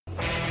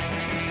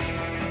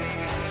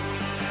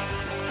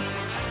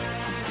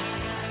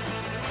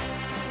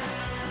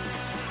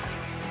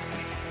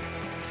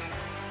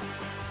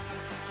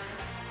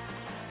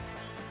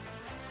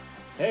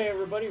Hey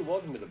everybody,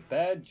 welcome to the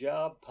Bad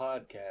Job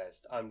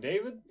Podcast. I'm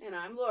David. And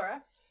I'm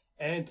Laura.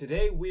 And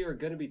today we are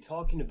going to be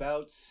talking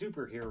about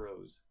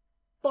superheroes.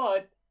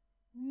 But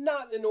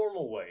not in the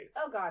normal way.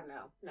 Oh god,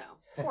 no.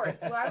 Of course.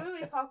 Why would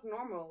we talk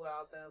normal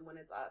about them when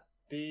it's us?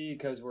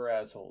 Because we're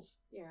assholes.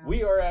 Yeah.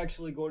 We are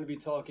actually going to be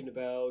talking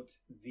about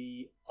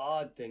the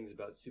odd things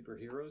about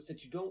superheroes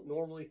that you don't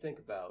normally think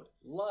about.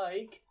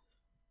 Like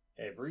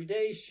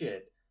everyday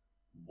shit.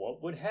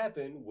 What would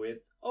happen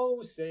with,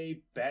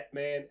 say,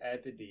 Batman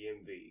at the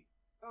DMV?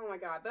 Oh my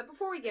god. But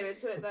before we get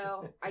into it,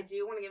 though, I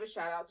do want to give a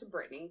shout out to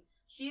Brittany.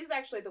 She's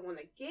actually the one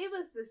that gave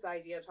us this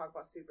idea to talk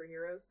about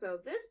superheroes. So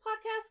this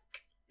podcast,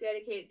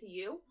 dedicated to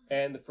you.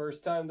 And the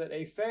first time that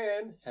a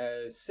fan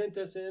has sent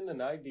us in an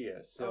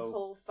idea. So a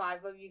whole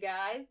 5 of you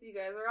guys. You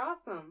guys are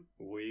awesome.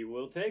 We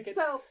will take it.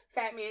 So,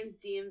 Batman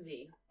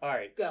DMV.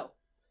 Alright. Go.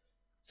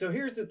 So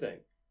here's the thing.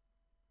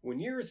 When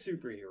you're a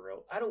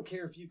superhero, I don't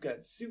care if you've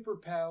got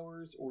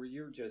superpowers or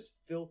you're just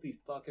filthy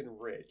fucking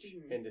rich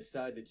and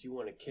decide that you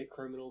want to kick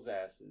criminals'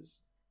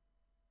 asses.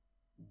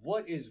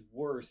 What is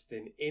worse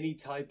than any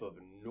type of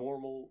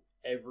normal,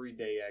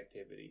 everyday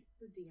activity?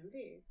 The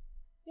DMV.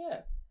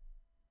 Yeah.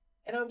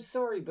 And I'm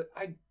sorry, but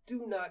I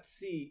do not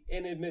see,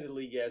 and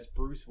admittedly, yes,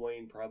 Bruce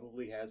Wayne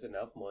probably has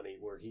enough money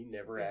where he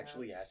never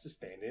actually has to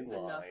stand in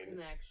line. Enough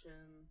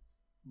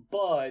connections.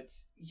 But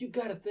you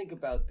gotta think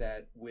about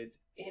that with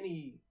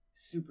any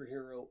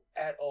superhero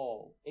at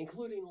all,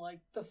 including like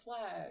the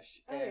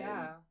Flash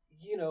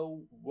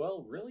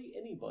really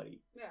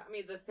anybody. Yeah, I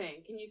mean the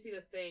Thing. Can you see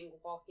the Thing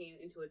walking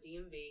into a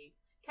DMV,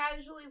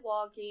 casually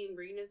walking,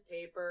 reading his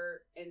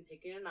paper, and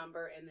picking a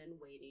number, and then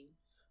waiting?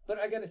 But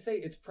I gotta say,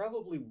 it's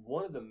probably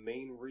one of the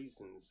main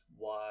reasons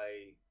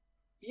why,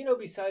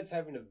 besides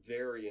having a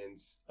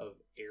variance of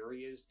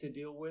areas to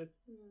deal with,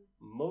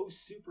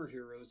 most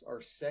superheroes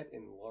are set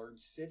in large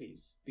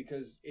cities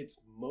because it's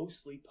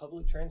mostly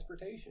public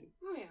transportation.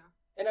 Oh, yeah.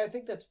 And I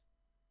think that's,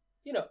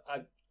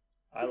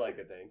 I like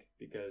to think,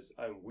 because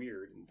I'm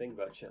weird and think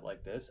about shit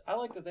like this, I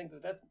like to think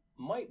that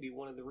might be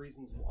one of the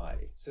reasons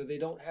why. So they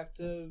don't have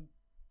to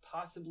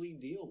possibly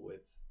deal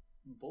with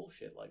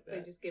bullshit like that.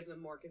 They just give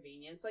them more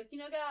convenience. Like,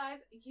 guys,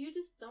 you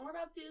just don't worry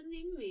about doing the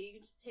DMV. You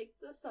just take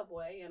the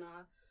subway and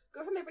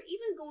go from there. But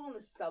even going on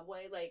the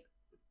subway,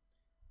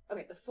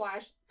 okay, the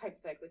Flash,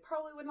 hypothetically,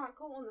 probably would not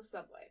go on the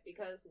subway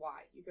because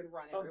why? You can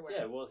run everywhere.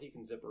 Yeah, well, he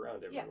can zip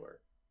around everywhere. Yes,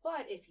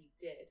 but if he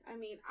did,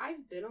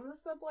 I've been on the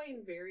subway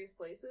in various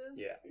places.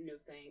 Yeah. No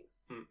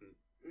thanks. Mm-mm.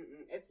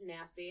 It's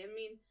nasty.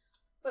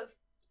 But,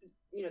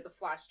 the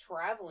Flash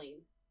traveling.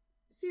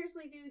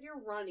 Seriously, dude,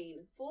 you're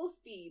running full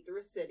speed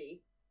through a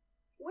city.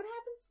 What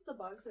happens to the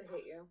bugs that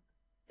hit you?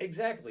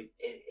 Exactly.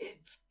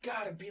 It's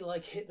gotta be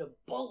like hitting a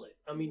bullet.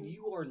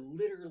 You are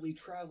literally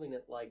traveling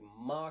at like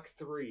Mach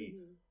 3.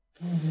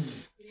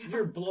 Yeah.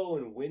 You're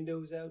blowing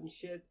windows out and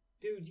shit.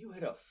 Dude, you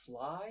hit a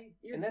fly,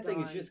 and that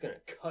thing is just gonna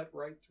cut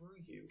right through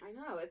you. I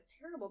know, it's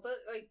terrible. But,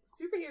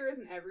 superheroes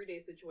in everyday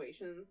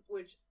situations,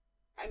 which,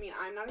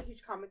 I'm not a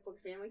huge comic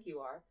book fan like you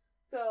are,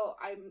 so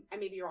I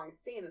may be wrong in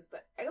saying this,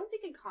 but I don't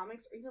think in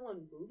comics or even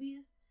in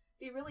movies,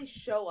 they really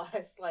show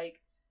us,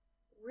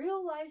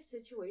 real life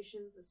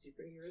situations the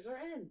superheroes are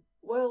in.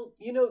 Well,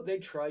 they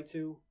try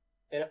to,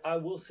 and I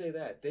will say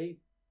that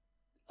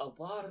a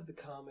lot of the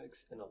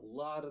comics and a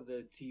lot of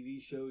the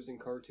TV shows and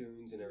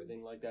cartoons and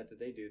everything like that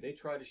they do, they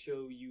try to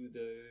show you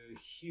the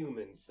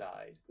human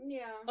side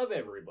of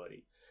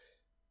everybody.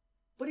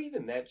 But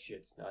even that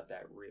shit's not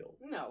that real.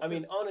 No.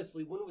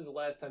 Honestly, when was the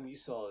last time you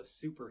saw a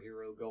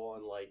superhero go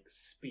on,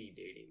 speed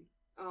dating?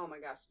 Oh my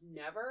gosh,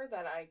 never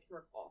that I can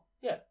recall.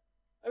 Yeah.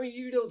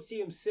 You don't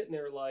see him sitting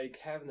there,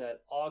 having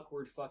that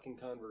awkward fucking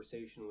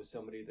conversation with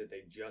somebody that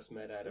they just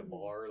met at a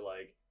bar,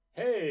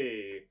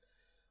 hey,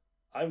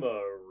 I'm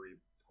a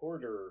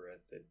reporter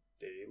at the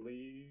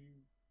Daily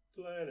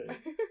Planet.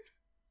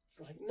 It's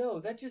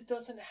no, that just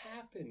doesn't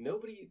happen.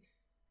 Nobody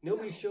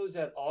shows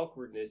that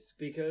awkwardness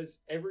because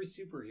every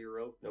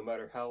superhero, no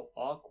matter how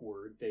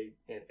awkward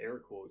and air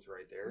quotes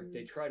right there,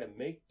 they try to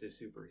make the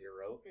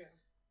superhero,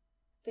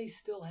 they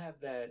still have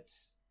that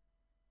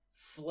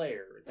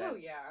flair, that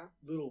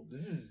little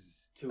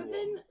bzzz to them. But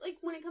then,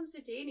 when it comes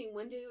to dating,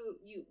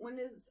 when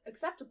is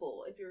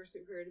acceptable if you're a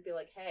superhero to be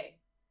hey,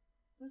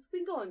 this has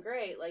been going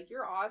great,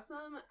 you're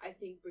awesome, I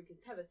think we could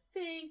have a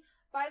thing,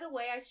 by the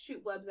way, I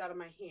shoot webs out of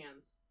my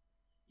hands.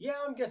 Yeah,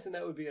 I'm guessing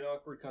that would be an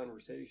awkward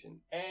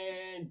conversation,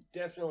 and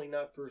definitely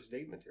not first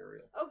date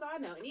material. Oh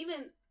god, no. And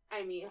even,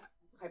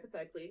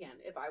 hypothetically, again,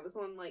 if I was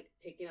on,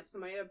 picking up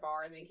somebody at a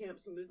bar and they came up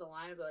to move the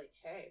line, I'd be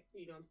hey,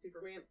 I'm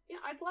Superman,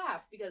 I'd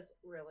laugh, because,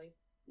 really?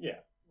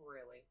 Yeah.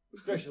 Really.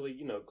 Especially,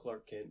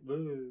 Clark Kent.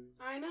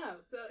 I know.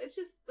 So it's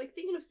just,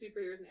 thinking of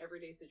superheroes in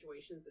everyday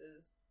situations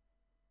is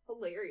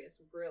hilarious,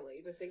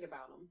 really, to think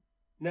about them.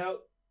 Now,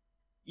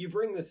 you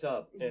bring this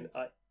up, and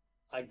I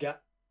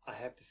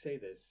have to say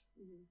this.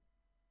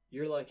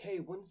 You're hey,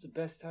 when's the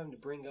best time to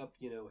bring up,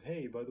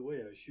 hey, by the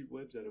way, I shoot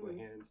webs out of my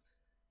hands.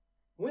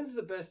 When's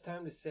the best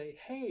time to say,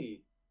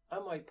 hey, I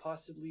might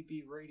possibly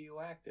be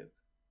radioactive?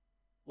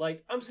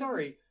 I'm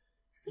sorry,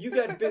 You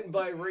got bitten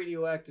by a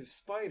radioactive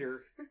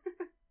spider.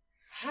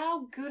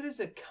 How good is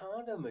a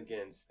condom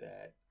against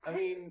that? I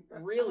mean,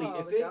 really,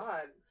 if it's...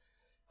 God.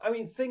 I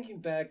mean,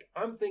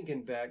 I'm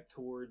thinking back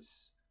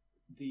towards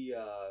the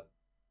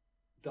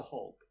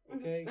Hulk,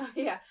 okay?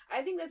 Yeah,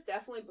 I think that's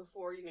definitely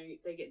before,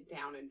 they get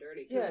down and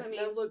dirty. Yeah,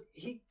 now look,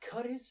 he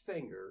cut his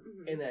finger,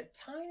 and that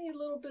tiny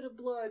little bit of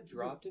blood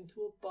dropped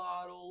into a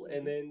bottle,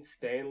 and then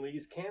Stan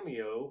Lee's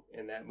cameo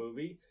in that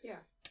movie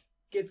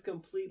gets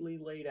completely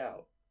laid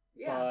out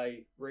by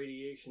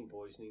radiation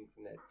poisoning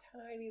from that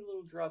tiny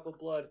little drop of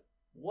blood.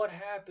 What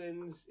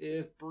happens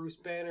if Bruce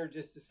Banner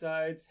just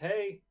decides,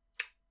 hey,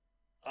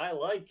 I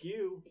like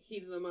you?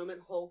 Heat of the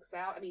moment, hulks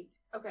out. I mean,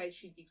 okay,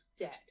 she'd be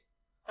dead.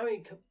 I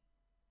mean,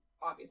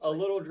 obviously. A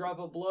little drop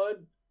of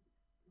blood,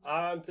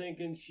 I'm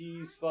thinking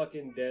she's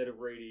fucking dead of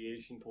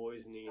radiation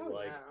poisoning,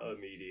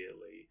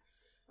 immediately.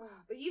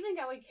 But you even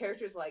got,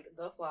 characters like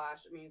The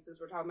Flash. I mean, since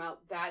we're talking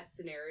about that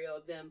scenario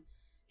of them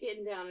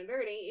getting down and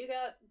dirty, you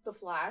got The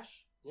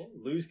Flash. Yeah,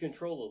 lose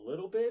control a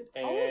little bit,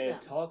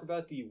 and talk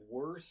about the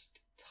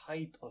worst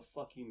type of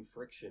fucking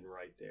friction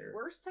right there.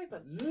 Worst type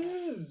of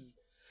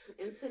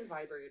instant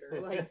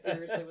vibrator,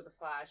 seriously, with The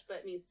Flash.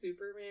 But I mean,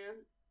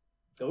 Superman.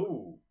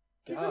 Oh,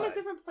 God. He's from a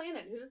different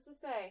planet. Who's to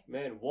say?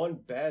 Man, one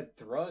bad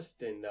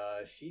thrust and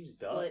she's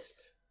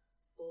dust.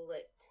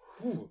 Split.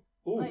 Ooh,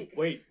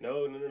 wait,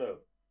 no.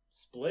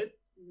 Split?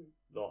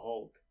 The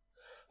Hulk.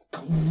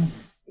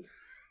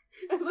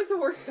 That's the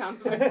worst sound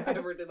effect I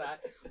ever did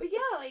that. But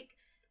yeah,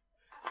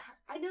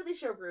 I know they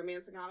show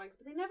romance in comics,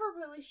 but they never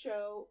really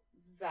show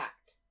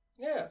that.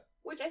 Yeah.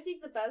 Which I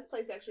think the best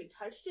place they actually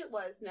touched it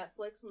was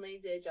Netflix when they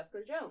did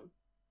Jessica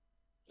Jones.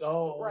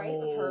 Oh. Right,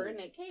 with her and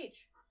Nick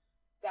Cage.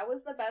 That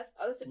was the best.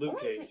 Luke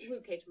Cage.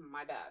 Luke Cage,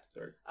 my bad.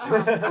 Sorry.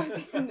 I was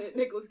thinking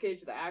Nicolas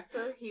Cage, the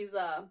actor. He's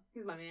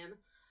my man.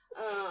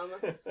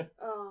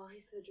 Oh,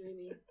 he's so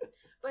dreamy.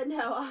 But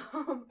no,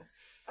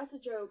 that's a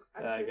joke.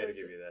 I gotta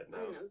give you that. No,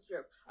 I know, it's a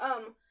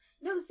joke.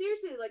 No,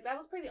 seriously, that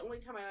was probably the only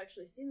time I've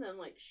actually seen them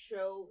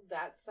show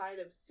that side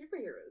of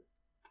superheroes.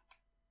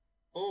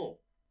 Oh,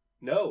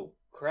 no,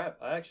 crap!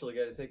 I actually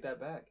got to take that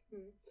back.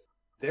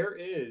 There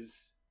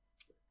is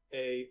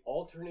a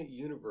alternate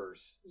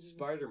universe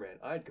Spider-Man.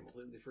 I had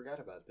completely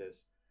forgot about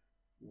this.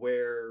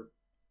 Where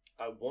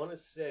I want to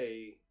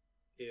say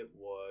it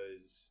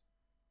was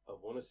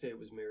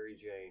Mary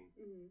Jane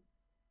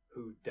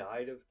who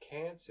died of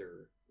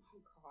cancer.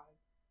 Oh God!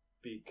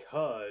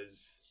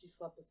 Because she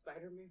slept with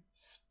Spider-Man.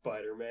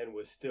 Spider-Man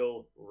was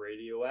still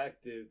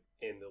radioactive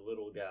in the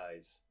little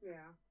guys.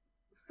 Yeah.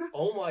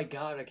 Oh my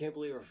God! I can't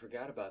believe I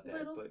forgot about that.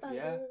 Little but spiders.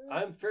 Yeah,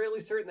 I'm fairly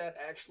certain that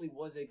actually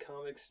was a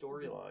comic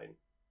storyline.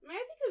 I mean,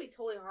 I think it would be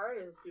totally hard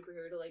as a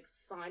superhero to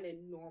find a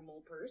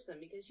normal person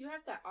because you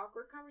have that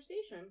awkward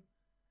conversation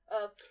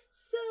of,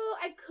 so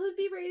I could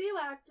be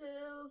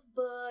radioactive,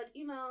 but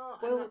I'm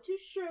not too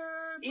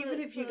sure. Even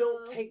if you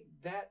don't take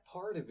that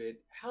part of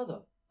it, how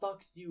the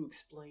fuck do you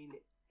explain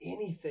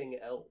anything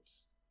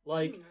else?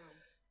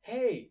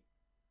 Hey,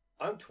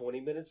 I'm 20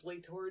 minutes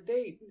late to our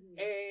date,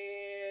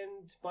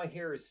 and my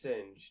hair is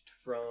singed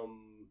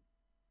from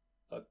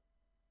a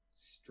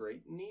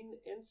straightening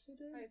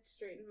incident? I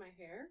straightened my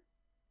hair?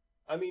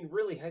 I mean,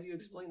 really, how do you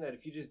explain that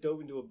if you just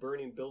dove into a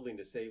burning building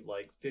to save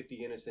 50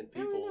 innocent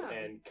people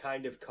and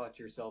kind of caught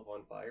yourself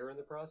on fire in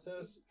the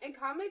process? In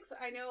comics,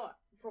 I know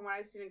from what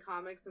I've seen in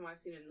comics and what I've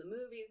seen in the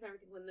movies and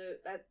everything, when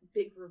that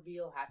big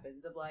reveal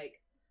happens of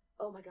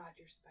oh my God,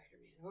 you're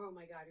Spider-Man. Oh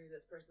my God, you're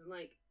this person.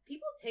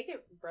 People take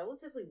it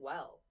relatively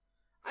well.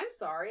 I'm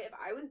sorry, if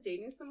I was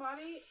dating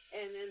somebody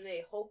and then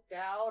they hulked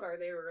out or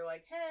they were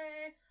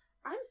hey,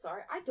 I'm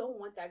sorry, I don't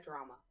want that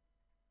drama.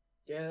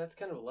 Yeah, that's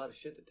kind of a lot of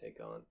shit to take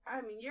on.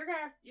 I mean, you're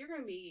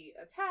gonna be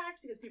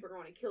attacked because people are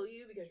going to kill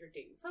you because you're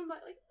dating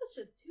somebody. That's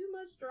just too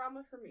much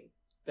drama for me.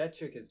 That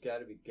chick has got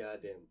to be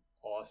goddamn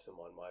awesome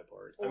on my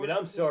part. I mean,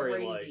 I'm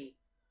sorry, crazy.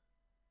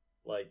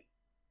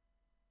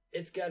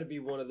 It's got to be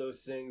one of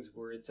those things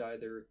where it's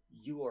either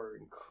you are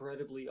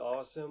incredibly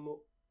awesome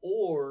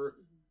or,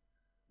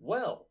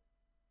 well,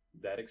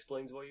 that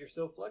explains why you're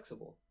so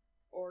flexible.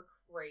 Or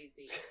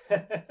crazy.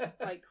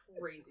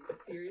 Crazy.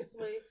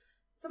 Seriously?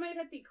 Somebody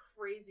that'd be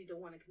crazy to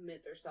want to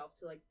commit themselves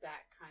to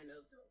that kind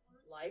of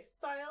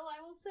lifestyle,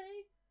 I will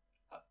say.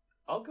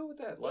 I'll go with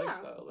that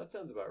lifestyle. That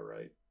sounds about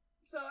right.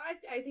 So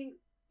I think,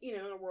 in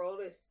a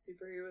world if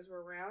superheroes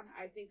were around,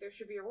 I think there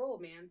should be a rule,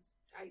 man.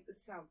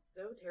 This sounds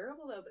so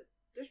terrible though, but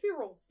there should be a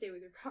rule. Stay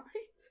with your kind.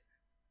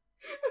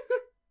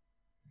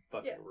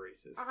 Fucking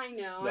racist. I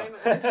know. No. I'm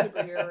a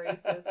superhero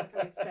racist. What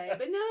can I say?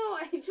 But no,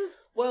 I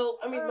just. Well,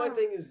 I mean, my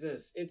thing is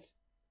this: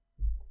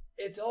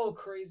 it's all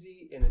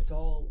crazy and it's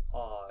all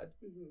odd,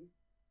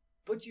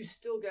 but you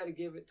still got to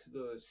give it to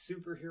the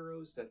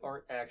superheroes that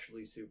aren't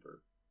actually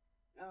super.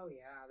 Oh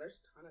yeah, there's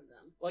a ton of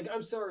them.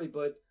 I'm sorry,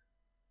 but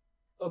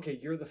okay,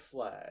 you're the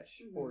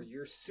Flash, or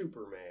you're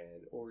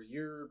Superman, or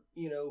you're,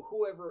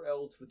 whoever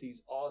else with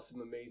these awesome,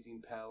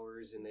 amazing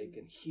powers, and they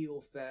can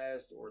heal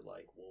fast, or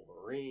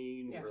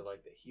Wolverine, where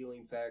the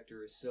healing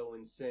factor is so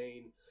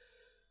insane.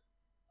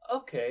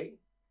 Okay,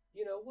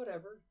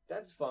 whatever.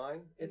 That's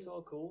fine. It's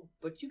all cool.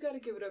 But you got to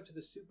give it up to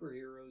the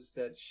superheroes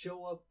that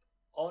show up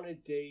on a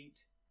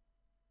date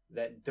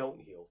that don't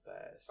heal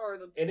fast.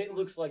 And it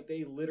looks like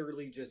they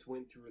literally just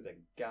went through the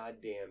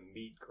goddamn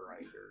meat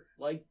grinder.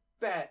 Like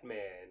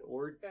Batman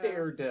or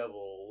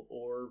Daredevil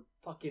or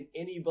fucking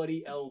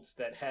anybody else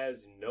that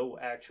has no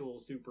actual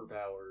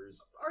superpowers.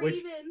 Or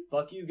even...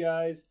 Fuck you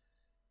guys.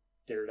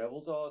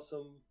 Daredevil's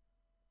awesome.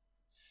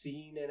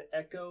 Scene and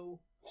Echo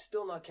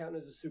still not count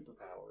as a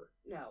superpower.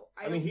 No,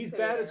 I mean, he's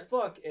bad as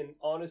fuck, and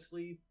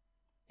honestly,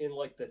 in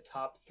like the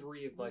top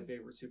 3 of my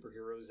favorite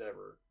superheroes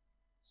ever.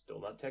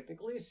 Still not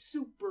technically a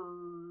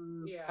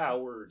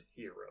super-powered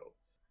hero.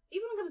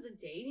 Even when it comes to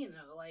dating,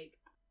 though, like,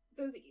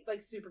 those,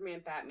 like, Superman,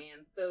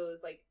 Batman,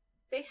 those, like,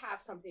 they have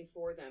something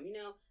for them,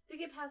 They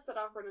get past that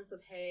awkwardness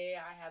of, hey,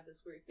 I have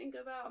this weird thing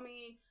about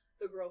me,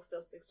 the girl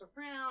still sticks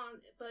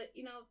around, but,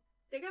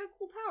 they got a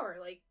cool power,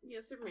 like,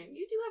 Superman,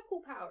 you do have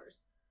cool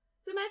powers.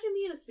 So imagine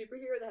being a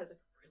superhero that has,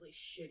 like, really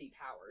shitty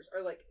powers,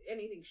 or, like,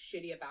 anything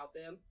shitty about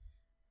them.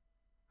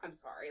 I'm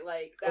sorry,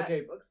 like,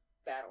 that looks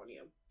bad on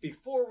you.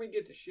 Before we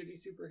get to shitty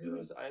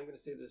superheroes, I am going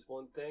to say this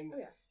one thing. Oh,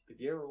 yeah. If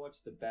you ever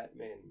watch the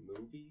Batman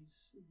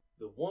movies,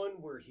 the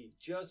one where he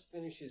just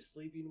finishes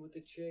sleeping with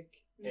the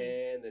chick,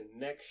 and the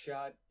next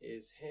shot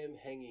is him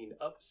hanging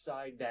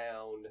upside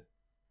down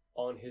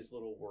on his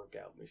little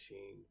workout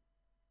machine.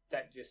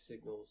 That just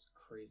signals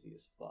crazy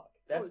as fuck.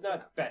 That's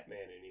not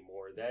Batman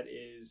anymore. That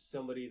is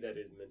somebody that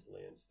is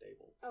mentally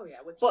unstable. Oh,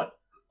 yeah. But,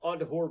 on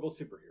to horrible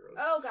superheroes.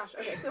 Oh, gosh.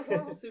 Okay, so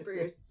horrible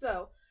superheroes.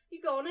 So, you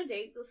go on a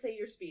date, let's say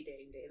you're speed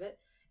dating, David,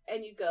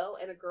 and you go,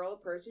 and a girl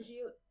approaches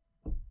you,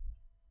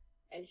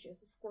 and she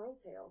has a squirrel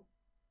tail.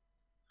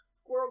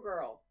 Squirrel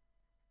girl.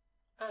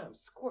 I'm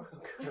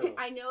Squirrel Girl.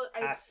 I know.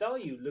 I saw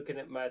you looking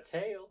at my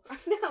tail. I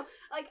know.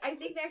 Like, I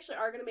think they actually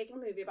are going to make a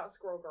movie about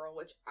Squirrel Girl,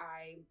 which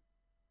I'm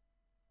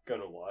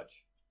gonna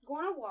watch.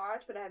 Going to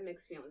watch, but I have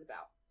mixed feelings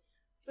about.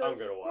 So,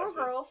 Squirrel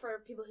Girl,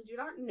 for people who do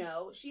not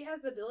know, she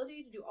has the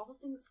ability to do all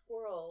things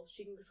squirrel.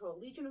 She can control a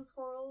legion of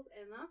squirrels,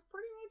 and that's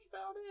pretty much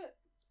about it.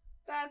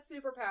 Bad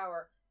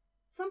superpower.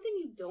 Something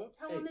you don't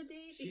tell on a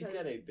date. She's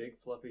got a big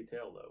fluffy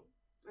tail, though.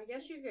 I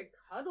guess you could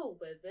cuddle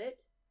with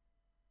it.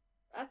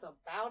 That's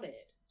about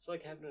it. It's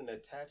like having an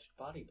attached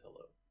body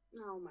pillow.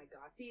 Oh my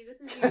god. See,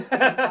 this is you being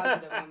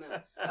positive on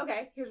them.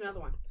 Okay, here's another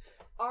one.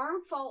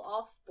 Arm fall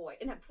off boy.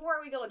 And before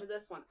we go into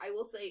this one, I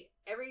will say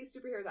every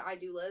superhero that I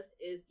do list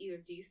is either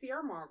DC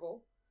or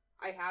Marvel.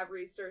 I have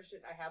researched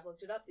it. I have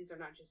looked it up. These are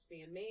not just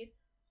fan-made.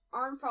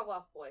 Arm fall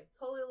off boy.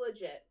 Totally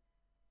legit.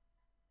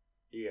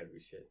 You gotta be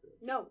shit.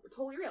 No,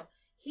 totally real.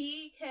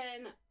 He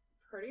can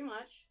pretty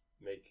much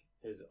make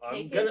his arm.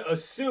 I'm gonna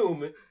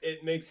assume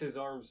it makes his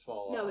arms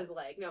fall off. No, his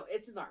leg. No,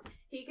 it's his arm.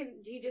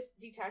 He just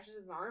detaches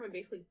his arm and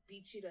basically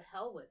beats you to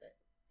hell with it.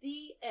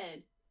 The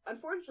end.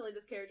 Unfortunately,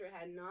 this character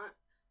had not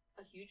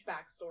a huge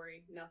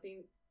backstory,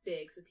 nothing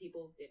big, so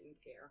people didn't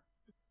care.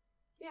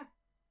 Yeah.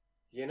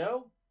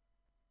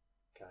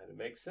 Kind of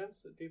makes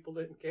sense that people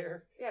didn't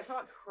care. Yeah,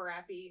 talk about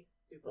crappy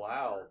superpower.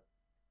 Wow.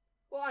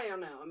 Well, I don't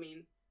know. I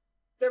mean,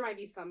 there might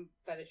be some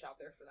fetish out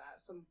there for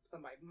that.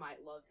 Somebody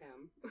might love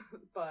him,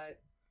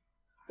 but...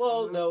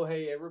 Well, no,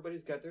 hey,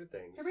 everybody's got their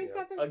things. Everybody's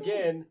got their thing.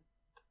 Again,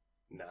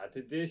 not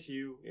to dish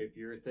you if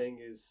your thing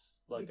is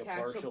like a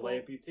partial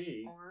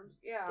amputee. Arms,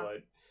 yeah.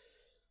 But,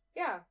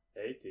 yeah.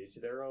 Hey, to each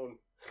their own.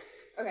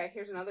 Okay,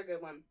 here's another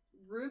good one.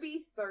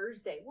 Ruby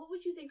Thursday. What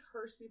would you think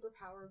her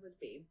superpower would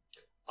be?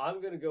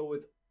 I'm going to go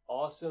with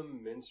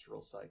awesome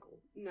menstrual cycle.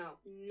 No,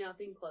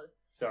 nothing close.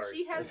 Sorry.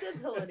 She has the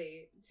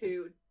ability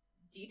to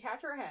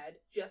detach her head,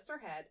 just her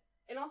head,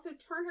 and also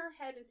turn her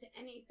head into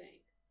anything.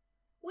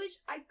 Which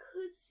I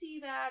could see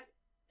that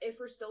if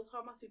we're still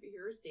talking about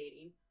superheroes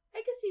dating. I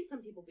could see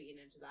some people being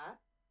into that.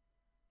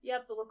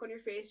 Yep, the look on your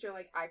face, you're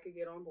like, I could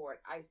get on board.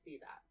 I see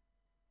that.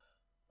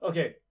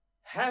 Okay,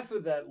 half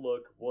of that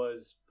look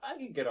was, I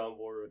could get on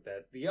board with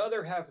that. The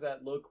other half of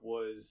that look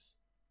was,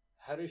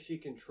 how does she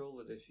control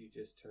it if she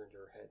just turned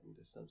her head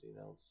into something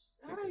else?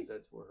 Because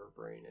that's where her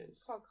brain is.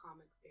 It's called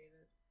comics,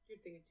 David. You're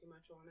thinking too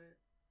much on it.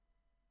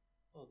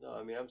 Well, no,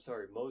 I mean, I'm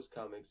sorry. Most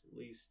comics, at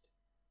least,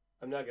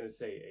 I'm not going to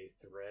say a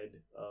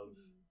thread of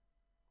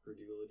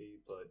credulity,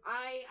 but...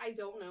 I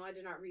don't know. I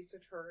did not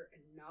research her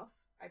enough.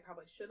 I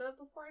probably should have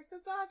before I said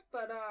that,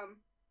 but,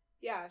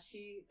 yeah,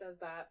 she does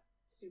that.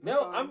 Super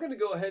fun. I'm going to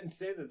go ahead and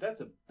say that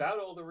that's about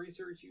all the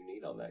research you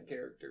need on that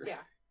character.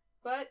 Yeah,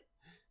 but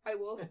I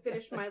will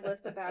finish my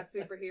list of bad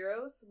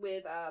superheroes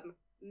with,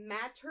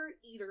 Matter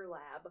Eater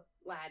Lad.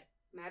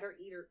 Matter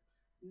Eater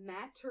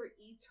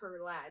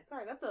Lad.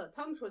 Sorry, that's a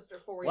tongue twister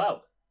for you.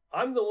 Wow.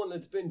 I'm the one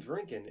that's been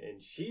drinking,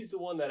 and she's the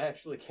one that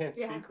actually can't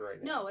speak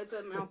right now. No, it's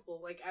a mouthful.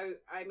 Like,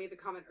 I made the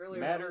comment earlier.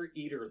 Matter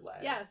Eater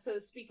Lad. Yeah, so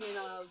speaking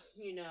of,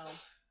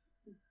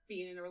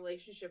 being in a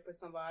relationship with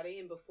somebody,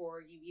 and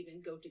before you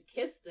even go to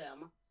kiss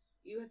them,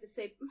 you have to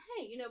say,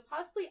 hey,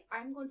 possibly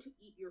I'm going to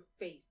eat your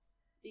face.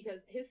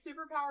 Because his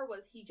superpower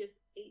was he just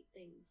ate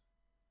things.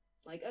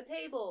 Like a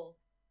table.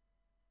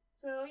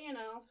 So,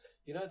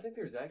 You know, I think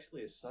there's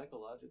actually a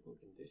psychological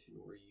condition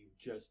where you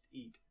just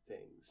eat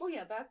things. Oh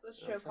yeah, that's a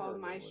show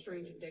called My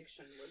Strange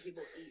Addiction, where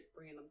people eat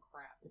random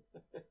crap.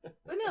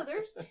 But no,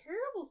 there's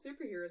terrible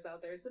superheroes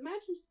out there, so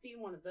imagine just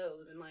being one of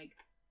those and like...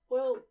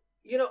 Well,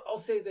 you know, I'll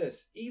say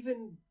this.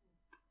 Even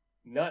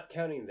not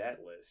counting that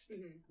list,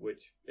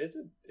 which is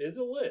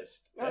a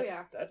list.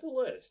 That's a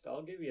list.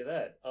 I'll give you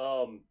that.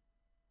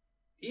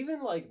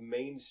 Even like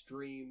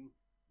mainstream,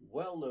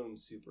 well-known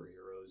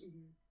superheroes...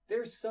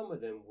 There's some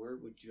of them where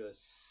it would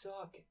just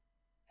suck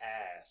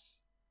ass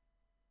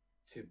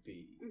to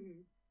be.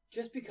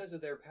 Just because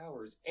of their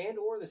powers and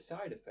or the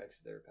side effects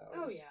of their powers.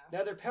 Oh, yeah.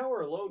 Now, their power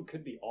alone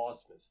could be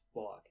awesome as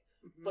fuck.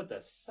 But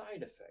the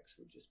side effects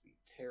would just be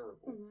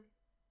terrible.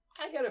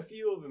 I got a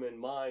few of them in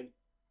mind.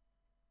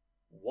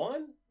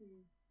 One,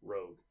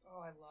 Rogue. Oh,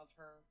 I love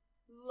her.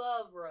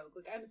 Love Rogue.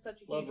 Like, I'm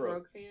such a huge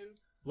Rogue fan.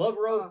 Love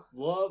Rogue.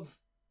 Love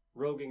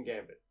Rogue and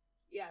Gambit.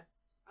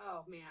 Yes.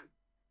 Oh, man.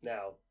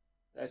 Now...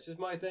 That's just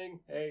my thing.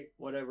 Hey,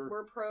 whatever.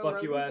 We're pro Fuck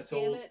Rogue you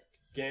assholes.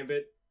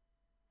 Gambit.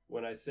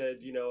 When I said,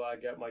 you know, I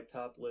got my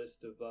top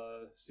list of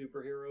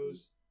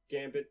superheroes,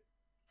 Gambit,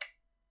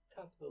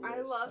 top of the list.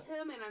 I love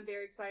him, and I'm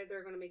very excited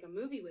they're going to make a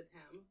movie with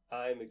him.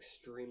 I'm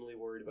extremely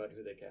worried about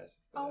who they cast.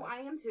 Oh, I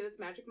am too. It's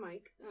Magic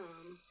Mike.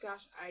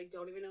 Gosh, I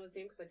don't even know his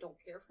name because I don't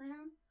care for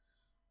him.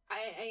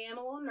 I am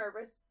a little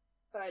nervous,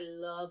 but I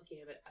love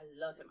Gambit. I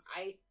love him.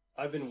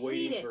 I've been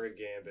waiting for a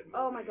Gambit movie.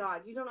 Oh my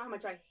god, you don't know how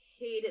much I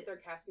hated their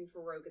casting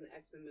for Rogue in the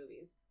X-Men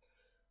movies.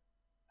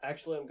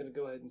 Actually, I'm going to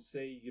go ahead and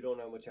say you don't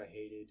know how much I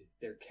hated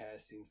their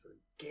casting for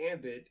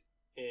Gambit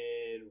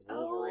in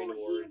Wolverine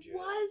Origins. He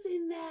was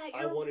in that.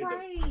 I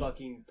wanted to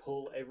fucking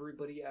pull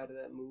everybody out of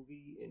that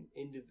movie and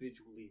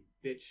individually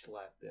bitch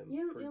slap them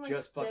for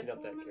just fucking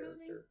up that character.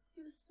 Movie?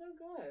 He was so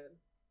good.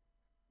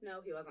 No,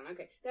 he wasn't.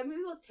 Okay, that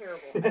movie was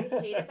terrible.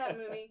 I hated that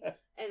movie,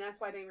 and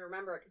that's why I didn't even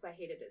remember it because I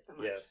hated it so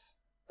much. Yes.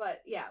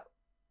 But, yeah.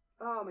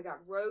 Oh, my God.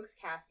 Rogue's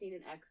casting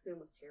in X-Men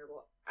was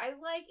terrible. I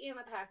like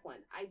Anna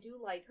Paquin. I do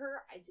like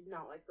her. I did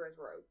not like her as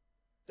Rogue.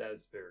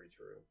 That's very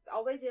true.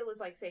 All they did was,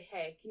 like, say,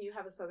 hey, can you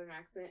have a southern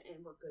accent?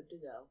 And we're good to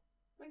go.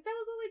 Like, that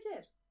was all they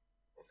did.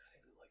 Well, not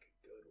even, like, a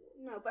good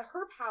one. No, but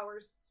her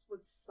powers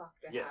would suck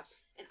to have.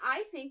 And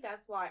I think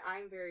that's why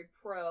I'm very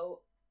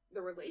pro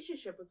the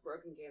relationship with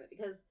Rogue and Gambit.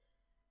 Because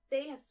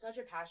they have such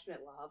a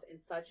passionate love and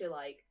such a,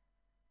 like...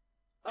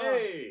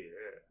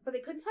 But they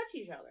couldn't touch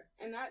each other.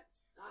 And that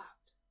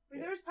sucked. I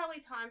mean, there was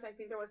probably times, I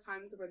think there was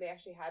times where they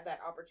actually had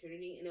that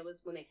opportunity, and it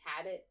was when they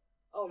had it,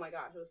 oh my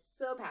gosh, it was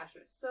so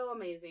passionate, so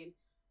amazing.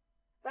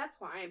 That's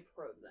why I'm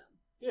pro them.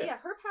 Yeah,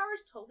 her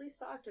powers totally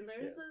sucked, and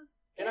there's those.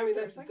 And I mean,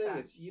 that's the thing,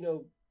 is, you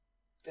know,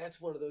 that's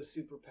one of those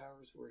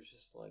superpowers where it's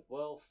just like,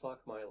 well,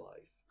 fuck my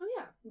life. Oh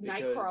yeah.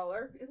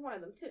 Nightcrawler is one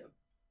of them too.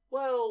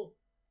 Well,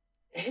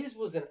 his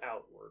was an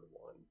outward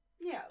one.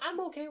 Yeah. I'm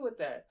okay with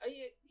that.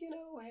 You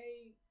know,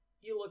 hey,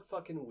 you look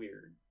fucking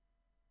weird.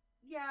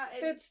 Yeah.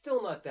 That's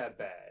still not that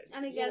bad.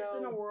 And I guess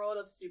in a world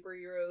of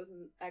superheroes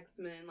and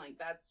X-Men, like,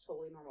 that's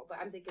totally normal. But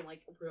I'm thinking,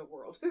 like, a real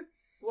world.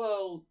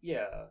 Well,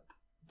 yeah.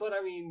 But,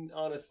 I mean,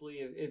 honestly,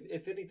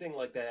 if anything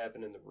like that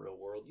happened in the real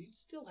world, you'd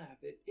still have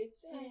it.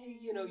 It's, hey,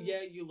 you know,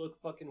 yeah, you look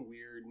fucking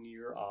weird and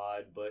you're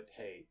odd, but,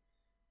 hey,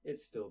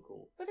 it's still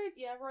cool. But,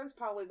 yeah, Rogue's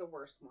probably the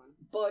worst one.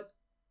 But,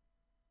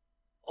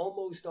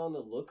 almost on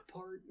the look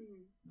part,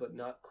 but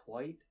not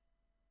quite,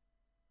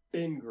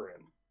 Ben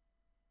Grimm.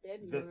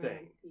 The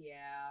Thing.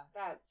 Yeah,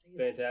 that's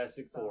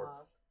Fantastic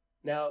Four.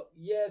 Now,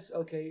 yes,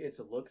 okay, it's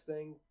a look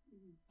thing,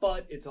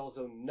 but it's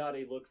also not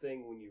a look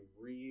thing when you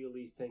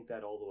really think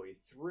that all the way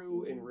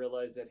through and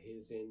realize that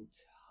his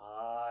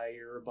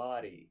entire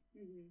body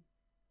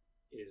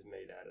is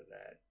made out of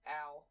that.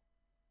 Ow.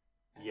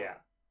 Yeah.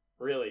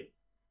 Really?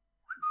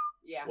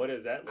 Yeah. What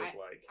does that look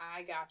like?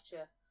 I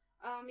gotcha.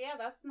 Yeah,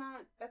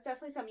 that's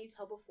definitely something you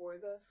tell before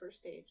the first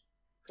stage.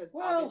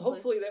 Well,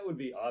 hopefully that would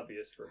be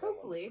obvious for him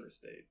on the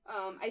first date.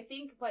 I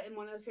think, but in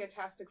one of the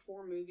Fantastic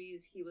Four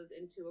movies, he was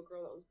into a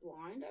girl that was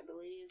blind, I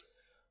believe.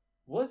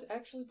 Was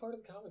actually part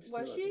of the comics,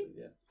 was too, she? I believe,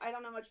 yeah. I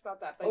don't know much about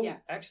that, but yeah.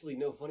 Actually,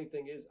 no, funny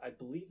thing is, I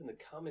believe in the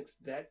comics,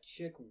 that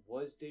chick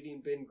was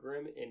dating Ben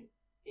Grimm and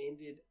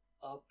ended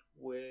up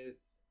with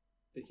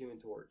the Human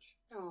Torch.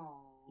 Oh.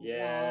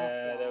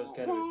 Yeah, that was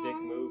kind of a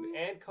dick move,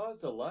 and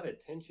caused a lot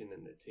of tension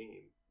in the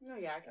team. Oh,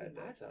 yeah, I can at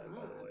imagine that time,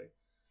 that. by the way.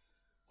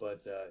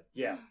 But,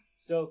 yeah.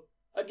 So,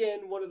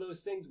 again, one of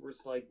those things where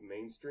it's like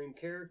mainstream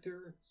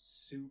character,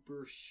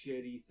 super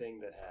shitty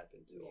thing that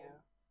happened to him.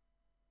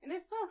 And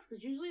it sucks,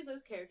 because usually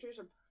those characters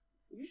are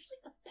usually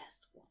the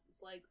best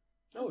ones. Like,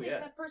 they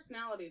have that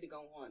personality to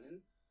go on,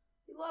 and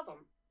you love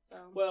them. So.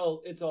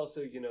 Well, it's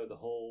also, you know, the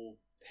whole,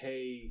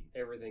 hey,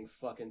 everything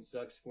fucking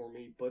sucks for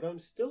me, but I'm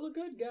still a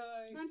good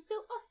guy. I'm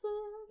still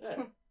awesome.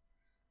 Yeah.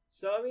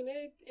 So, I mean,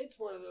 it's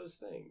one of those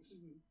things.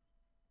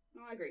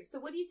 No, I agree. So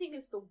what do you think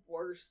is the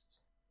worst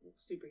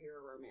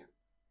superhero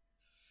romance?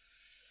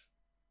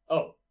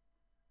 Oh.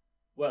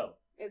 Well,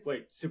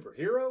 wait,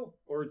 superhero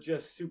or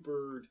just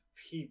super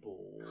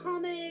people?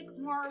 Comic,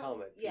 Marvel.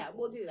 Comic yeah,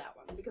 we'll do that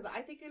one. Because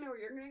I think I know where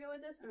you're going to go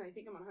with this, and I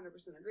think I'm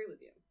 100% agree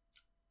with you.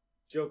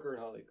 Joker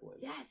and Harley Quinn.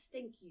 Yes,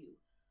 thank you.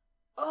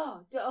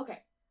 Oh,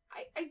 okay.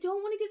 I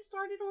don't want to get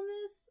started on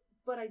this,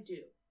 but I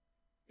do.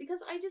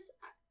 Because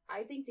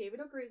I think David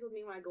agrees with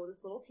me when I go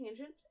this little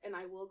tangent, and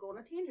I will go on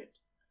a tangent.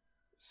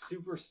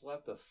 Super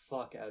slapped the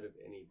fuck out of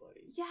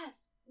anybody.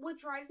 Yes. What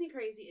drives me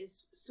crazy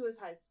is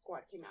Suicide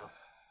Squad came out.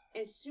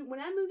 And when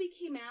that movie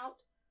came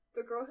out,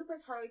 the girl who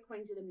plays Harley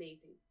Quinn did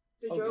amazing.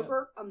 The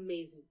Joker,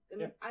 amazing.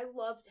 Yeah. I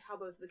loved how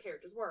both of the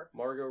characters were.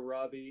 Margot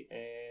Robbie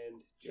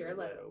and Jared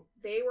Leto.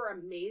 They were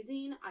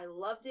amazing. I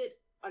loved it.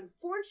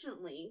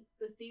 Unfortunately,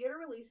 the theater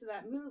release of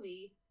that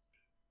movie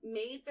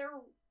made their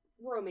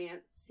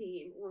romance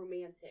seem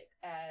romantic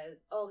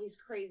as, oh, he's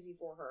crazy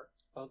for her.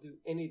 I'll do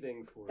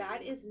anything for you.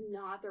 That is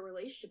not their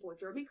relationship. What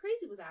drove me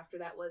crazy was after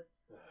that was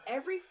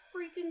every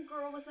freaking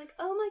girl was like,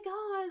 oh my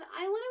god,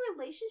 I want a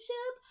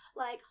relationship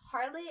like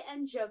Harley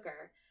and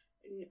Joker.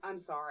 I'm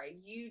sorry,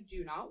 you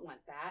do not want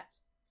that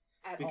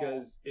at all.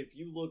 Because if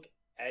you look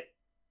at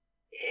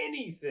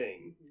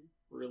anything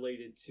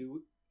related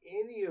to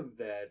any of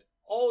that,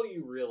 all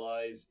you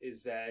realize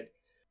is that,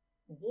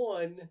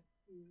 one,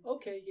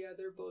 okay, yeah,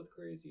 they're both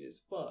crazy as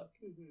fuck.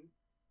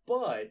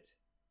 But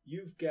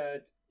you've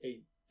got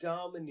a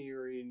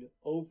domineering,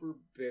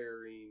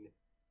 overbearing,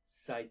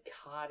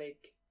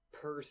 psychotic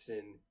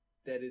person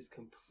that is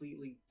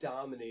completely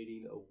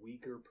dominating a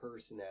weaker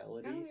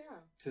personality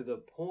to the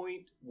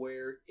point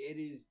where it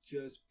is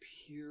just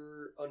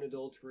pure,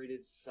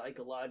 unadulterated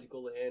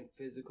psychological and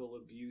physical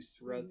abuse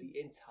throughout the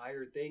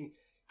entire thing.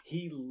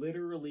 He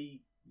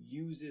literally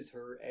uses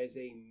her as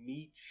a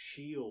meat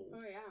shield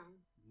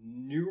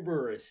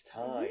numerous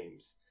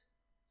times,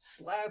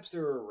 slaps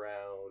her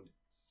around,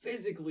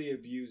 physically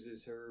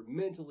abuses her,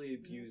 mentally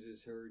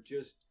abuses her,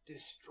 just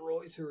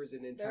destroys her as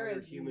an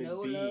entire human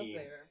being. Love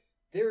there.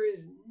 There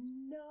is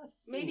nothing.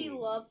 Maybe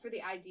love for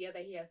the idea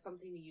that he has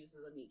something to use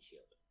as a meat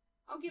shield.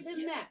 I'll give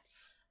him that.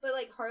 But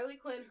like Harley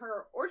Quinn,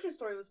 her origin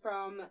story was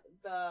from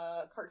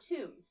the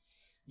cartoon.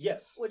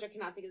 Yes. Which I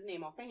cannot think of the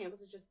name off my hand.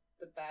 Was it just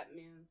the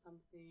Batman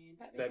something?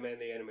 Batman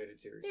the Animated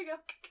Series. There you go.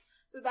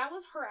 So that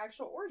was her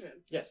actual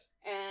origin. Yes.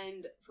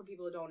 And for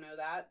people who don't know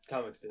that,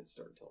 comics didn't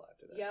start until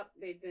after that. Yep.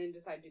 They then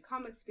decided to do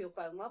comics. People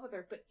fell in love with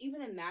her. But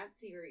even in that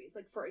series,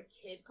 like for a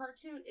kid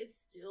cartoon, it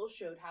still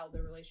showed how the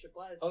relationship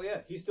was. Oh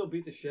yeah, he still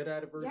beat the shit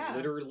out of her. Yeah.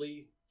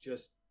 Literally,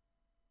 just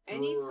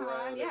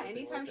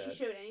anytime she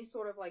showed any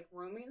sort of like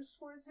romance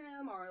towards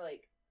him or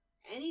like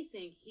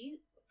anything, he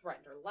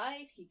threatened her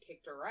life. He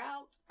kicked her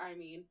out. I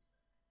mean,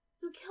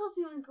 so it kills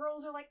me when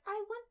girls are like,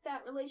 "I want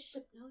that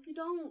relationship." No, you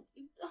don't.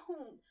 You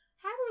don't.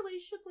 Have a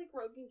relationship like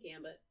Rogue and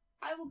Gambit.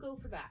 I will go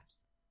for that.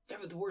 Yeah,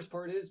 but the worst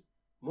part is,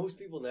 most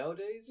people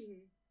nowadays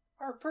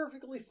are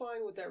perfectly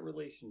fine with that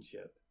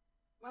relationship.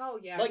 Oh,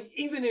 yeah. Like,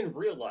 even in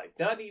real life.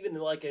 Not even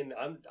like in,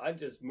 I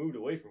just moved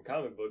away from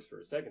comic books for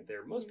a second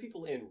there. Most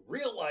people in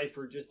real life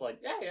are just like,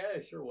 yeah,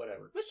 sure,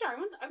 whatever. But sure, I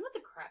want the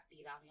crap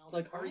beat out of me all the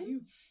time. It's like, are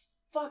you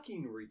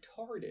fucking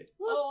retarded?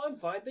 I'm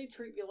fine. They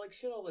treat me like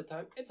shit all the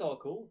time. It's all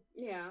cool.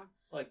 Yeah.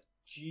 Like,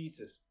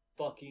 Jesus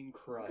fucking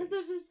Christ. Because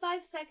there's just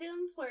 5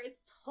 seconds where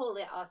it's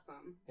totally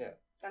awesome. Yeah.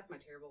 That's my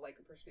terrible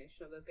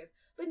impersonation of those guys.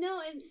 But no,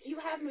 and you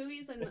have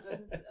movies, and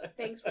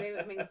thanks for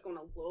making this going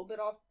a little bit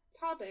off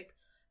topic,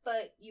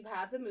 but you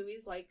have the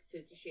movies like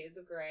 50 Shades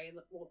of Grey,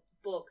 well,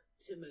 book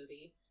to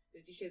movie,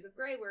 50 Shades of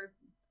Grey, where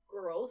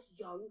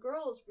young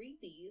girls read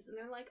these, and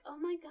they're like, oh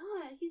my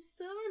god, he's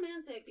so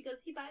romantic because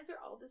he buys her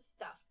all this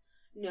stuff.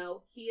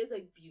 No, he is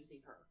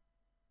abusing her.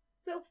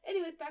 So,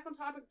 anyways, back on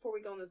topic before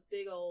we go on this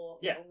big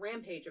old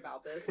rampage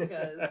about this,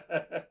 because,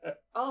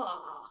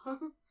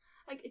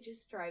 like, it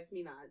just drives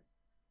me nuts.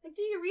 Like,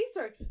 do your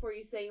research before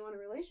you say you want a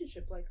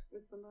relationship, like,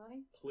 with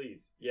somebody.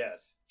 Please,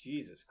 yes.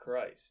 Jesus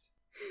Christ.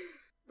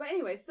 But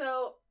anyway,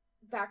 so,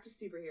 back to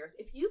superheroes.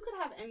 If you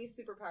could have any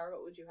superpower,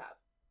 what would you have?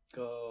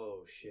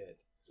 Oh, shit.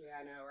 Yeah,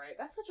 I know, right?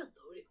 That's such a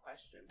loaded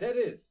question. That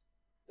is.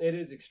 It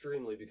is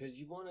extremely, because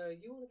you want to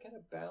kind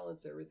of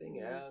balance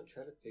everything out,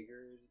 try to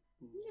figure it.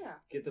 Yeah.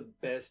 Get the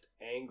best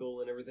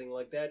angle and everything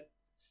like that.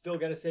 Still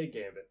gotta say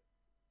Gambit.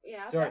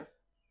 Yeah. Sorry.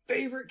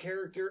 Favorite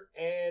character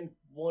and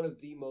one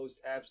of the most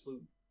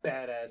absolute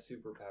badass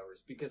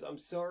superpowers. Because I'm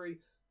sorry,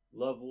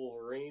 love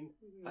Wolverine.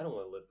 I don't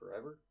want to live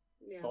forever.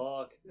 Yeah.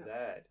 Fuck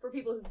that. For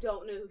people who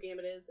don't know who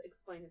Gambit is,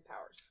 explain his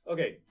powers.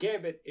 Okay,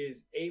 Gambit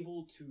is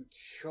able to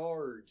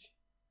charge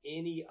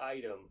any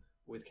item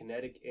with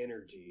kinetic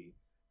energy,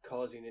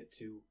 causing it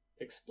to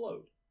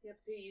explode. Yep,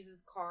 so he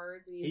uses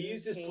cards. And he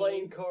uses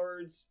playing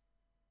cards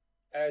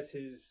as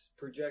his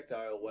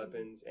projectile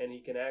weapons, and he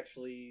can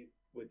actually,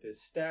 with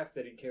this staff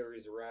that he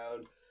carries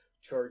around,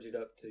 charge it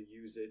up to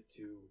use it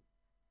to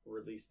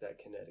release that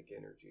kinetic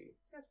energy.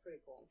 That's pretty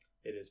cool.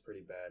 It is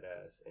pretty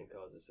badass and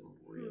causes some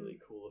really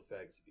cool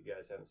effects if you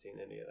guys haven't seen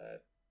any of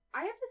that.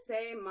 I have to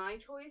say, my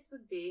choice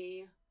would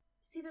be...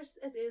 See,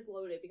 it is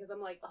loaded because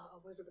I'm like, oh,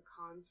 what are the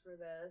cons for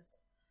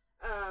this?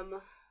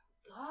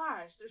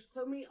 Gosh, there's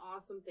so many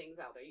awesome things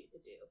out there you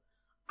could do.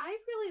 I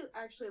really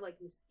actually like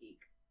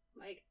Mystique.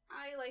 Like,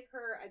 I like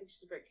her. I think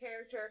she's a great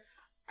character.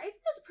 I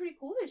think that's pretty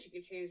cool that she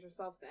can change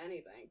herself to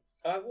anything.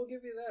 I will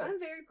give you that. I'm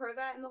very pro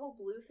that, and the whole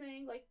blue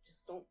thing, like,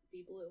 just don't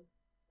be blue.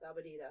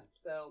 Dabadita.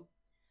 So,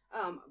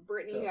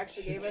 Brittany, who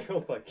actually gave us...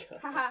 Oh my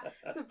god.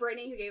 So,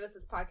 Brittany, who gave us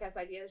this podcast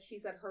idea, she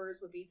said hers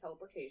would be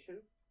teleportation.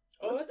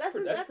 Oh, that's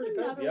pretty another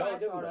good. Yeah, one I'll I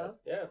give thought that. of.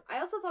 Yeah. I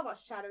also thought about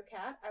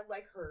Shadowcat. I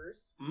like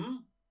hers.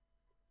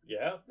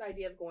 Yeah. The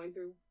idea of going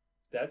through...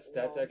 That's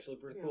walls, actually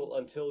pretty cool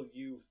until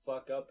you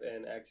fuck up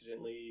and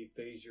accidentally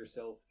phase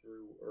yourself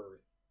through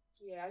Earth.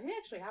 Yeah, it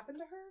actually happened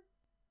to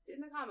her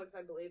in the comics,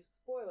 I believe.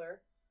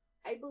 Spoiler.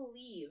 I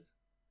believe.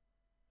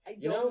 I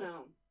don't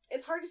know.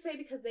 It's hard to say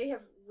because they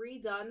have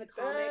redone the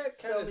comics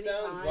so many times. That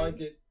kind of sounds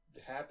like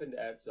it happened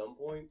at some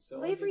point. So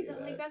they've redone,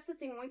 like, that's the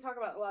thing. When we talk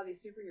about a lot of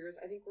these superheroes,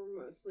 I think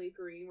we're mostly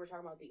agreeing. We're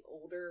talking about the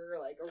older,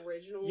 like,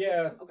 originals.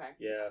 Yeah. Okay.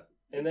 Yeah.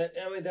 And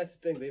that's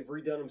the thing. They've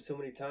redone them so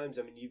many times.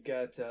 I mean, you've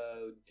got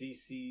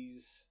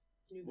DC's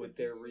with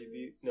their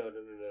reboot. No.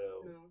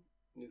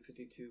 New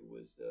 52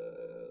 was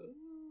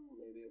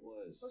maybe it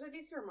was. Was it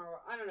DC or Marvel?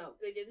 I don't know.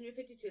 They did the New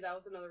 52. That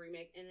was another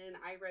remake. And then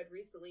I read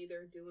recently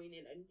they're doing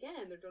it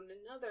again. They're doing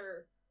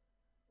another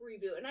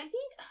reboot. And I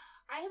think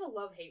I have a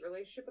love-hate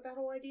relationship with that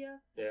whole idea.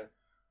 Yeah.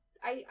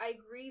 I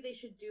agree they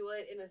should do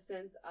it in a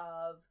sense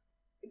of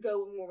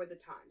go more with the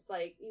times.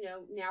 Like,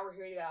 now we're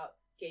hearing about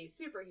gay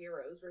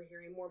superheroes. We're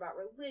hearing more about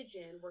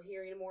religion. We're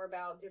hearing more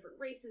about different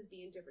races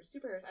being different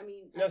superheroes. I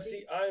mean,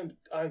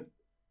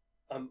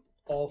 I'm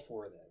all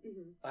for that.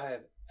 Mm-hmm. I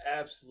have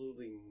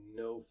absolutely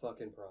no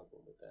fucking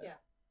problem with that.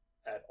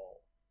 Yeah. At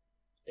all.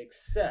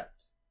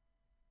 Except,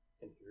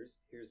 and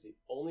here's the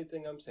only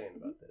thing I'm saying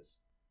about this.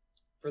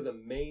 For the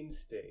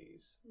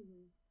mainstays,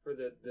 for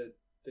the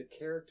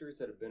characters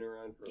that have been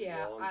around for a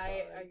long time.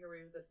 I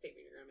agree with the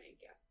statement you're going to make,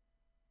 yes.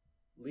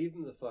 Leave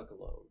them the fuck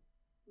alone.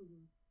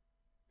 Mm-hmm.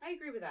 I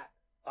agree with that.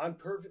 I'm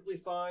perfectly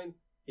fine.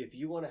 If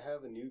you want to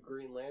have a new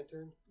Green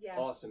Lantern, yes.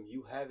 Awesome.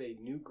 You have a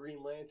new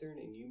Green Lantern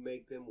and you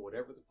make them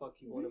whatever the fuck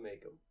you want to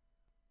make them.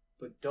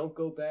 But don't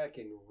go back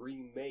and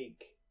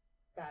remake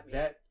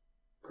that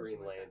Green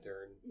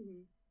Lantern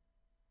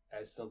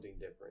as something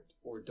different.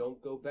 Or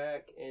don't go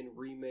back and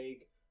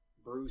remake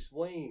Bruce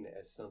Wayne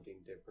as something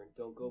different.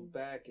 Don't go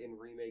back and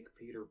remake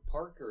Peter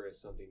Parker as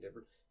something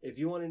different. If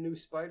you want a new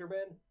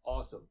Spider-Man,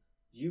 awesome.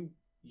 You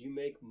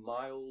make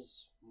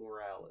Miles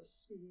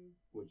Morales,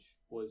 which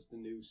was the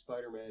new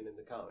Spider-Man in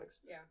the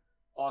comics. Yeah.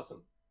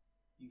 Awesome.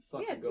 You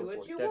fucking go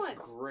for it.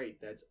 That's great.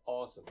 That's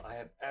awesome. I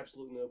have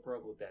absolutely no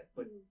problem with that.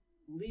 But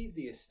leave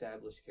the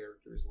established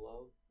characters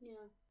alone.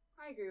 Yeah.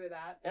 I agree with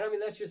that. And I mean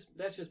that's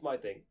just my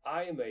thing.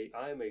 I am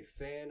a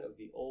fan of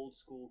the old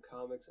school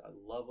comics. I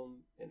love them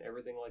and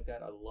everything like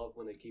that. I love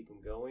when they keep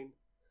them going.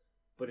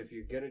 But if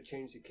you're gonna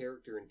change the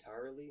character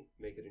entirely,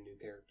 make it a new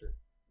character.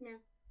 Yeah.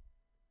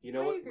 You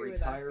know I what? agree with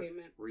that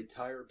statement.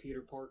 Retire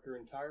Peter Parker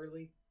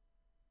entirely.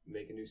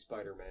 Make a new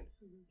Spider-Man.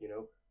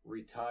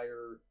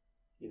 Retire.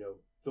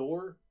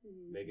 Thor.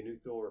 Make a new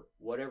Thor.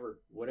 Whatever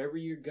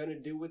you're gonna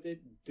do with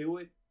it, do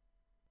it.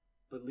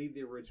 But leave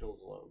the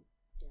originals alone.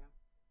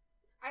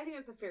 I think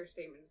that's a fair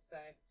statement to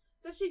say.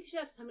 Especially because you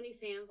have so many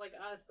fans like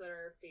us that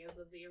are fans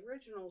of the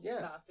original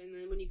stuff. And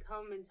then when you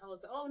come and tell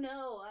us, oh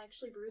no,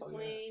 actually Bruce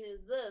Wayne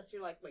is this,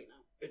 you're like, wait, no.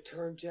 It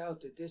turns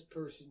out that this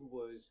person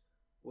was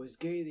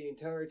gay the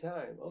entire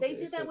time. Okay,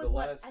 they did that with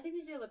what? I think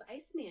they did it with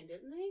Iceman,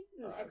 didn't they?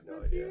 In the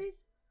X-Men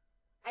series?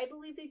 I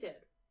believe they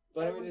did.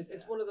 But I mean,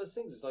 it's one of those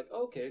things. It's like,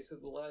 okay, so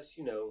the last,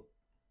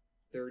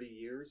 30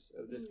 years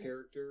of this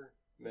character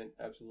meant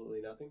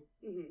absolutely nothing.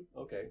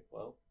 Okay,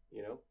 well,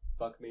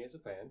 fuck me as a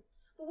fan.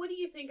 But what do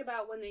you think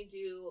about when they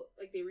do,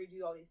 like, they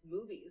redo all these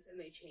movies and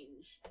they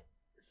change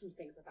some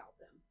things about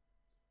them?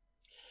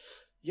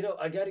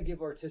 I got to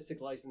give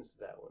artistic license to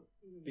that one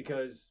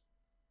because,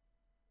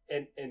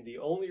 and the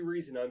only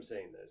reason I'm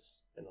saying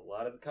this, and a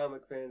lot of the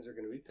comic fans are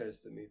going to be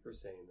pissed at me for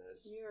saying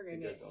this,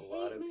 because a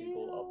lot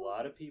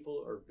of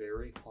people are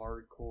very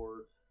hardcore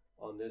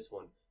on this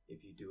one.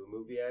 If you do a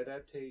movie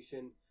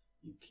adaptation,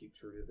 you keep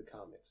true to the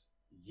comics.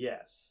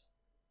 Yes,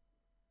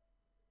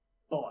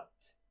 but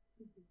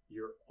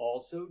you're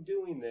also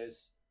doing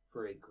this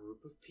for a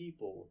group of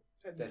people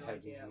that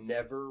have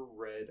never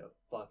read a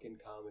fucking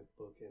comic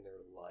book in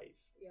their life.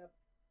 Yep.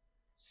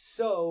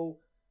 So,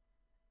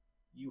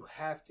 you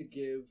have to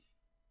give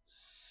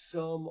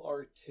some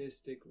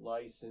artistic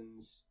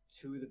license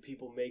to the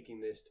people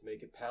making this to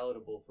make it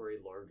palatable for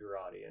a larger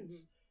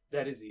audience.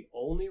 That is the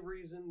only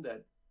reason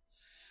that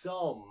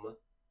some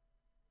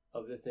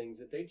of the things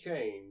that they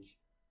change,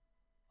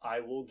 I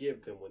will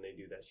give them when they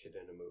do that shit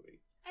in a movie.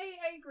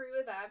 I agree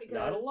with that because...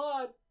 Not a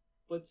lot,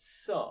 but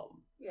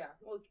some. Yeah,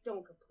 well,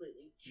 don't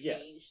completely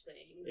change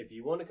things. If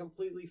you want to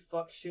completely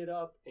fuck shit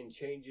up and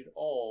change it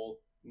all,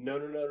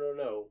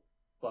 no.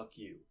 Fuck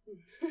you.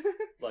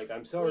 Like,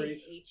 I'm sorry. We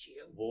hate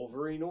you.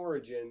 Wolverine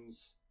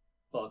Origins,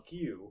 fuck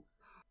you.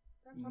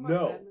 Stop talking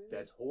about that movie.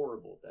 That's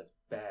horrible. That's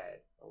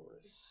bad. I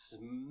want to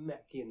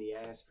smack you in the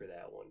ass for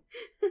that one.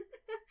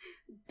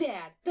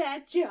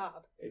 Bad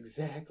job.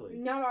 Exactly.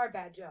 Not our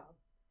bad job.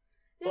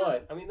 Yeah.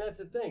 But, I mean, that's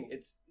the thing.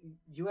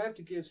 You have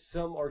to give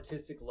some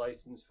artistic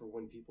license for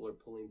when people are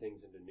pulling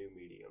things into new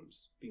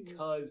mediums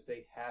because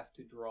they have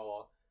to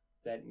draw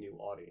that new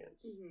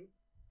audience. Mm-hmm.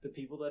 The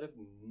people that have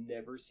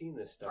never seen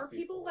this stuff Or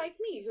people before. like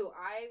me, who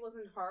I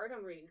wasn't hard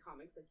on reading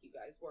comics like you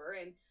guys were,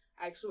 and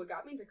actually what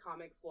got me into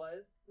comics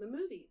was the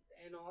movies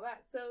and all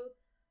that. So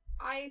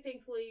I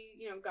thankfully,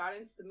 got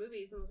into the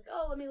movies and was like,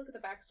 oh, let me look at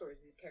the backstories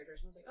of these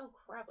characters. And I was like, oh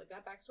crap, like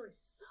that backstory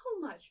is so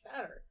much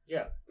better.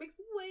 Yeah. Makes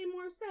way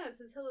more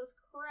sense until this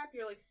crap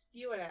you're like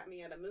spewing at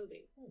me at a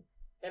movie.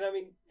 And I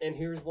mean, and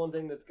here's one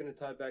thing that's going to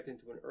tie back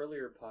into an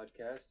earlier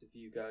podcast, if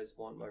you guys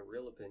want my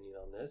real opinion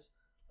on this.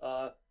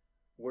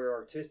 Where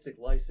artistic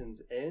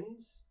license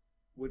ends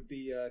would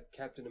be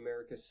Captain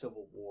America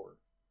Civil War.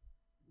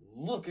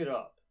 Look it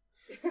up.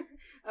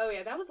 Oh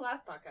yeah, that was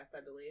last podcast,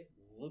 I believe.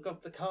 Look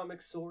up the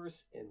comic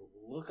source and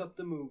look up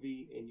the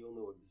movie, and you'll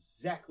know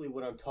exactly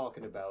what I'm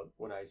talking about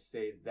when I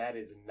say that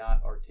is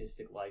not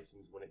artistic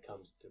license when it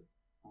comes to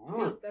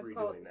No, it's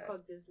redoing that.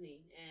 called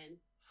Disney and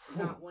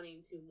not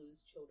wanting to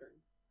lose children.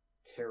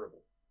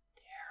 Terrible.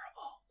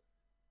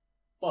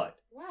 But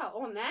wow,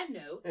 on that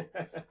note,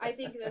 I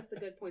think that's a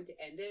good point to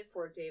end it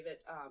for David.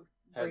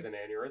 Has an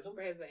aneurysm?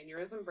 Has an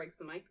aneurysm, breaks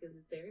the mic because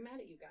he's very mad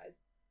at you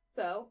guys.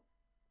 So,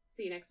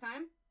 see you next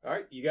time. All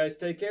right, you guys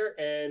take care,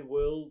 and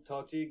we'll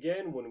talk to you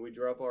again when we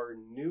drop our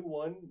new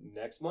one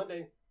next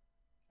Monday.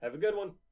 Have a good one.